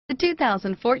The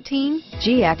 2014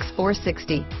 GX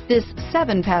 460. This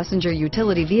 7-passenger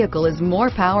utility vehicle is more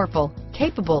powerful,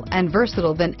 capable, and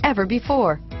versatile than ever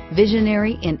before.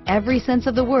 Visionary in every sense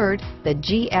of the word, the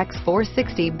GX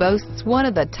 460 boasts one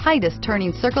of the tightest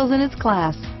turning circles in its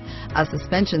class, a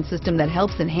suspension system that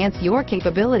helps enhance your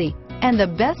capability, and the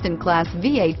best-in-class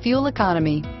V8 fuel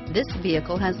economy. This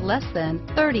vehicle has less than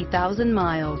 30,000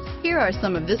 miles. Here are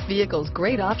some of this vehicle's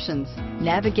great options: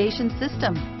 navigation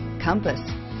system, compass,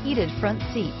 heated front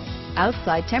seats,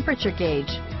 outside temperature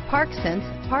gauge, park sense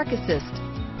park assist,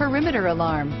 perimeter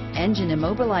alarm, engine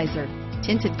immobilizer,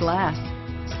 tinted glass,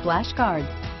 splash guards,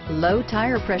 low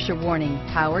tire pressure warning,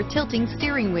 power tilting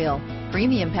steering wheel,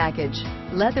 premium package,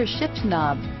 leather shift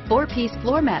knob, 4-piece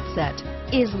floor mat set.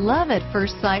 Is love at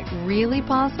first sight really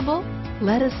possible?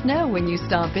 Let us know when you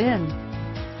stop in.